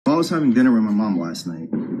was having dinner with my mom last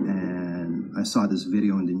night, and I saw this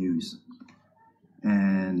video in the news.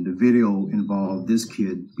 And the video involved this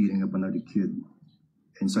kid beating up another kid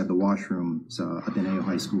inside the washroom sa Ateneo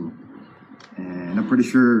High School. And I'm pretty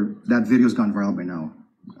sure that video's gone viral by now.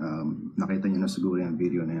 Nakita niyo na siguro yung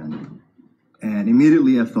video na yan. And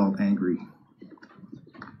immediately I felt angry.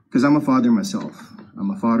 Because I'm a father myself.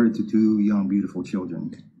 I'm a father to two young, beautiful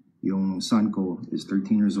children. Yung son ko is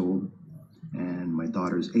 13 years old, and my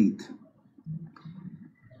daughter is 8.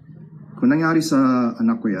 Kung nangyari sa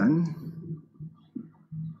anak ko yan,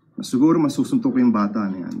 siguro masusuntok ko yung bata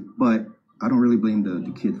na yan. But I don't really blame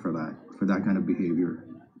the kid for that kind of behavior.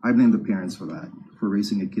 I blame the parents for that, for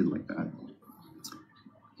raising a kid like that.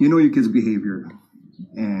 You know your kid's behavior,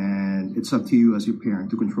 and it's up to you as your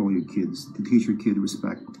parent to control your kids, to teach your kid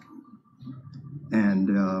respect.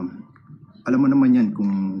 And alam mo naman yan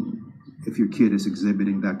kung if your kid is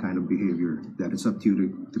exhibiting that kind of behavior, that it's up to you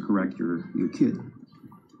to correct your kid.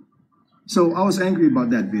 So I was angry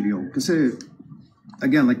about that video because,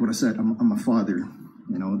 again, like what I said, I'm a father.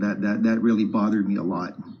 You know, that really bothered me a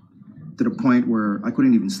lot, to the point where I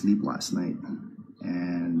couldn't even sleep last night.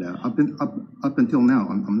 And up until now,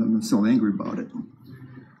 I'm still angry about it.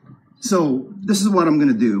 So this is what I'm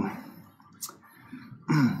gonna do,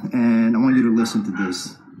 and I want you to listen to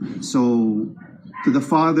this. So, to the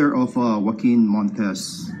father of Joaquin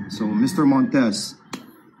Montes. So, Mr. Montes,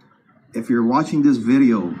 if you're watching this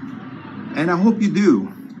video, and I hope you do,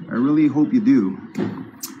 I really hope you do,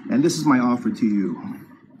 and this is my offer to you.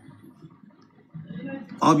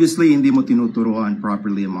 Obviously, hindi mo tinuturuan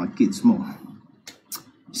properly ang mga kids mo.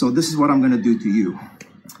 So this is what I'm gonna do to you.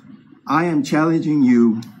 I am challenging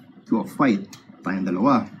you to a fight, tayong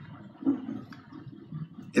dalawa.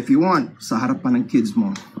 If you want, sa harapan ng kids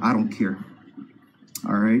mo, I don't care.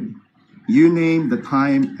 All right? You name the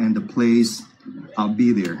time and the place, I'll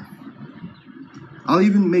be there. I'll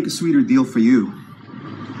even make a sweeter deal for you.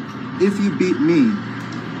 If you beat me,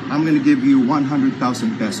 I'm gonna give you 100,000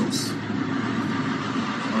 pesos.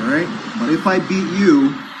 All right? But if I beat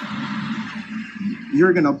you,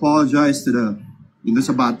 you're gonna apologize to yung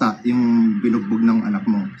sa bata, yung binugbog ng anak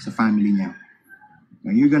mo sa family niya.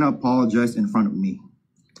 And you're gonna apologize in front of me.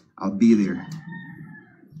 I'll be there.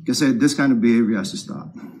 Because this kind of behavior has to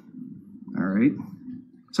stop. All right?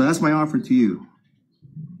 So that's my offer to you.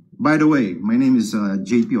 By the way, my name is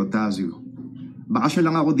JP OTAZU. Bakasyon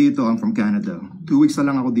lang ako dito. I'm from Canada. 2 weeks na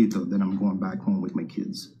lang ako dito. Then I'm going back home with my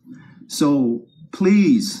kids. So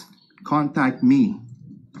please contact me.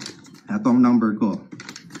 Atong number ko.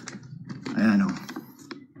 Ayan o.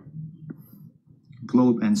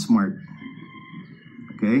 Globe and Smart.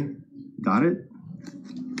 Okay? Got it?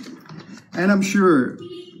 And I'm sure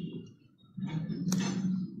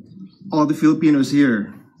all the Filipinos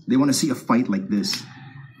here, they want to see a fight like this.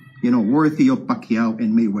 You know, worthy of Pacquiao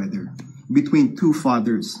and Mayweather. Between two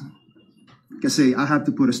fathers. Kasi I have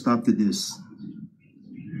to put a stop to this.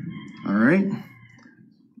 Alright?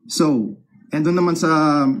 So, and doon naman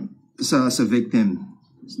sa victim,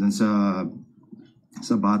 dun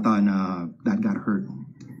sa bata na that got hurt.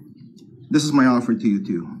 This is my offer to you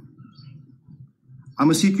too. I'm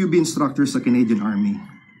a CQB instructor sa Canadian Army.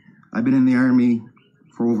 I've been in the Army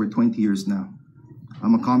for over 20 years now.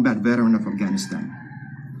 I'm a combat veteran of Afghanistan.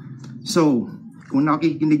 So, kung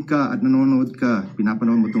nakikinig ka at nanonood ka,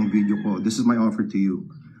 pinapanood mo tong video ko, this is my offer to you.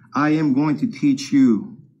 I am going to teach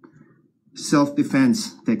you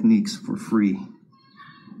self-defense techniques for free.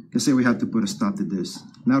 Kasi we have to put a stop to this.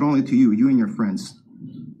 Not only to you, you and your friends.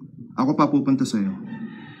 Ako pa pupunta sa'yo.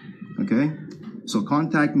 Okay? So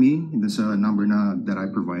contact me in this number that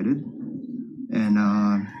I provided. And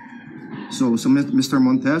so Mr.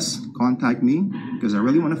 Montes, contact me because I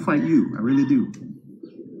really want to fight you. I really do.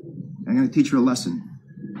 I'm going to teach you a lesson.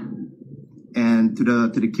 And to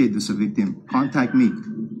the kid who's a victim, contact me.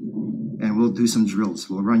 And we'll do some drills.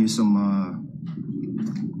 We'll run you some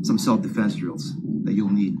self-defense drills that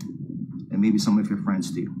you'll need, and maybe some of your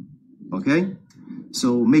friends too. Okay?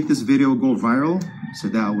 So make this video go viral, so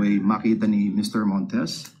that way makita ni Mr.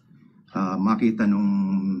 Montes, makita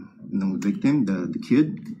nung victim, the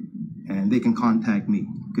kid, and they can contact me.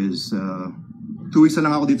 Because 2 weeks na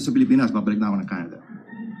lang ako dito sa Pilipinas, babalik na ako ng Canada.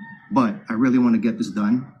 But I really want to get this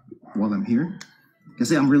done while I'm here.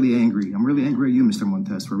 Kasi I'm really angry. I'm really angry at you, Mr.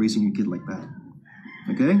 Montes, for raising your kid like that.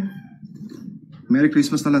 Okay? Merry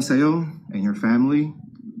Christmas na lang sa'yo and your family.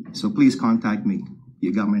 So please contact me.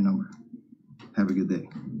 You got my number. Have a good day.